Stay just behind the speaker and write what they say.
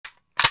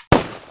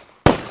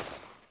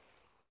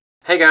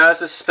Hey guys,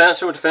 this is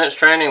Spencer with Defense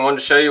Training. I wanted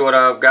to show you what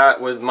I've got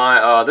with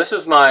my, this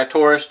is my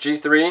Taurus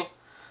G3.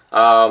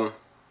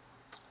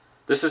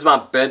 This is my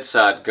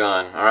bedside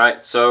gun,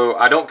 alright? So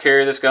I don't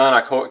carry this gun.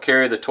 I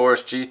carry the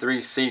Taurus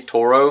G3C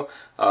Toro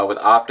with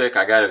optic.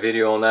 I got a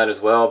video on that as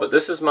well. But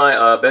this is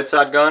my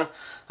bedside gun.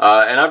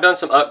 And I've done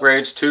some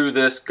upgrades to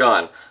this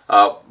gun.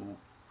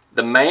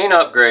 The main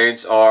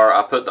upgrades are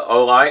I put the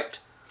Olight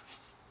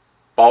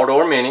Ball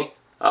Door Mini,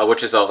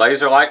 which is a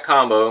laser light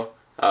combo.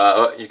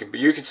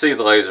 You can see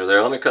the laser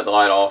there. Let me cut the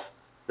light off.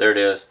 There it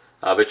is.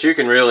 But you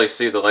can really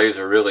see the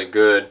laser really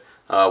good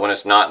when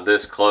it's not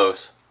this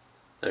close.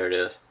 There it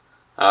is.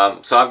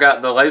 So I've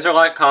got the laser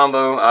light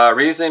combo.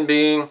 Reason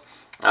being,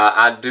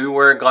 I do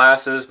wear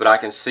glasses, but I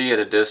can see at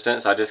a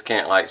distance. I just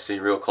can't like see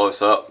real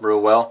close up real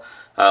well.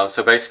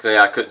 So basically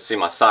I couldn't see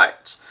my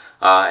sights.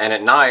 And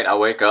at night I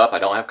wake up, I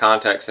don't have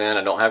contacts in,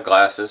 I don't have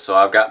glasses, so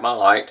I've got my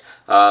light.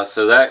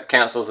 So that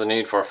cancels the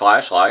need for a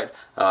flashlight.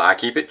 I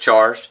keep it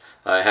charged.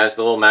 It has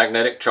the little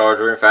magnetic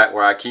charger. In fact,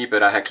 where I keep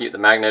the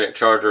magnetic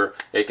charger.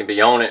 It can be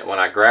on it. When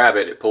I grab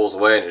it, it pulls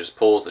away and it just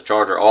pulls the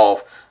charger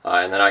off.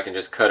 And then I can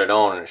just cut it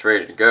on and it's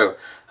ready to go.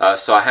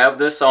 So I have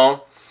this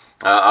on.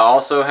 I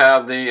also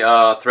have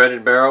the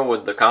threaded barrel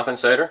with the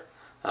compensator.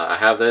 I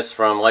have this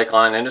from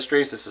Lakeline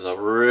Industries. This is a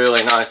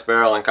really nice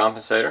barrel and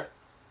compensator.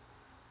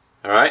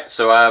 Alright,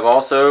 so I've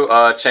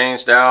also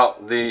changed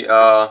out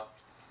the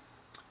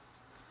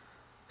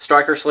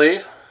striker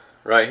sleeve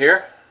right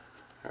here.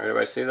 Alright,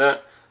 everybody see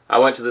that? I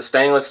went to the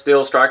stainless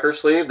steel striker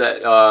sleeve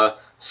that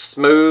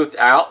smoothed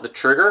out the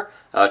trigger,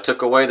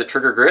 took away the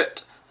trigger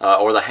grit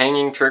or the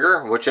hanging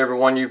trigger, whichever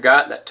one you've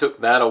got, that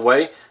took that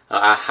away.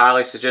 I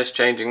highly suggest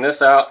changing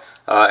this out,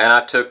 and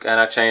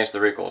I changed the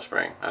recoil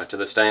spring to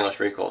the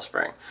stainless recoil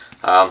spring.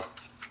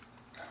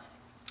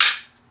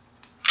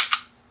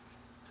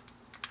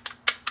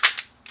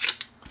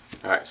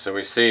 Alright, so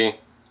we see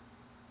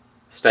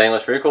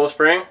stainless recoil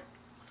spring,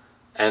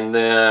 and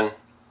then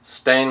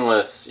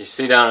stainless, you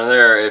see down in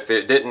there, if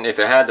it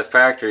had the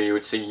factory, you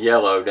would see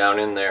yellow down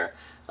in there.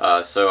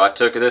 So I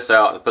took this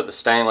out and put the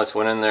stainless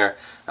one in there.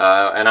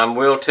 And I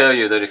will tell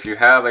you that if you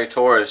have a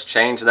Taurus,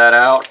 change that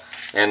out,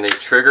 and the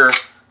trigger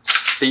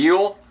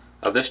feel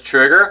of this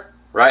trigger,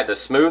 right, the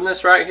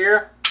smoothness right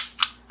here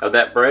of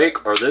that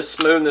brake, or this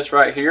smoothness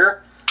right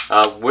here,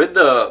 with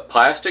the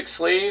plastic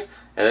sleeve,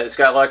 and it's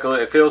got like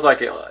it feels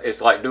like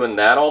it's like doing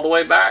that all the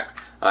way back.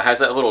 Has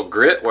that little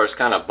grit where it's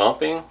kind of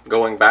bumping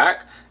going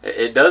back.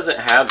 It doesn't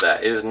have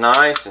that. It is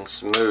nice and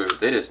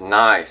smooth. It is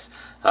nice.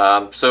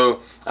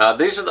 So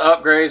these are the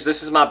upgrades.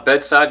 This is my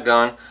bedside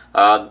gun.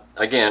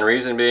 Again,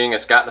 reason being,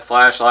 it's got the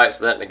flashlight,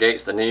 so that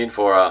negates the need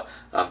for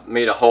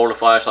me to hold a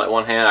flashlight in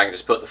one hand. I can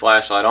just put the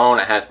flashlight on.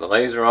 It has the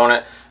laser on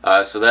it,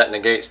 so that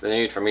negates the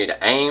need for me to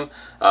aim.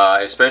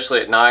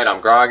 Especially at night,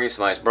 I'm groggy.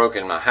 Somebody's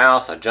broken in my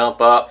house. I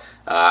jump up.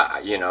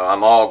 You know,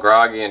 I'm all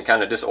groggy and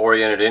kind of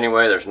disoriented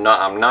anyway.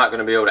 I'm not going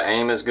to be able to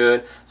aim as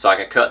good, so I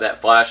can cut that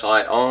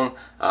flashlight on,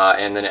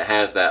 and then it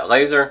has that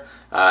laser,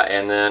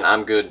 and then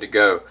I'm good to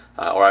go,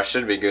 or I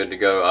should be good to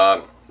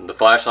go. The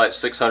flashlight's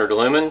 600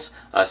 lumens,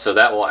 so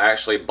that will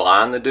actually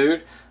blind the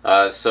dude.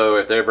 So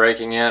if they're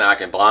breaking in, I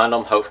can blind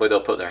them. Hopefully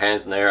they'll put their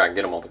hands in there. I can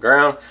get them on the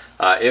ground.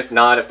 If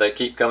not, if they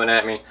keep coming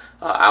at me,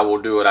 I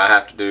will do what I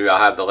have to do. I'll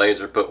have the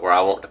laser put where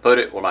I want to put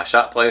it, where my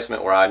shot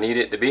placement, where I need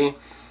it to be.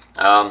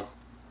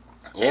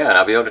 Yeah, and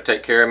I'll be able to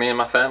take care of me and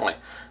my family.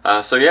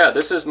 So yeah,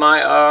 this is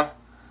my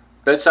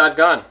bedside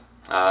gun.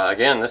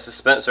 Again, this is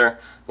Spencer.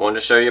 I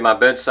wanted to show you my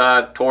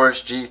bedside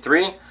Taurus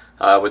G3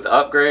 with the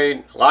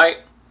upgrade light,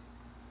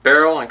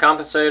 barrel and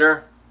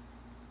compensator,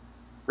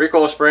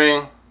 recoil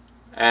spring,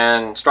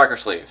 and striker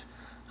sleeves.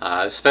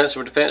 This is Spencer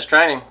with Defense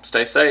Training.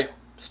 Stay safe,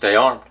 stay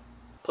armed.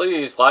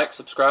 Please like,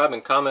 subscribe,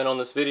 and comment on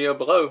this video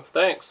below.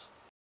 Thanks.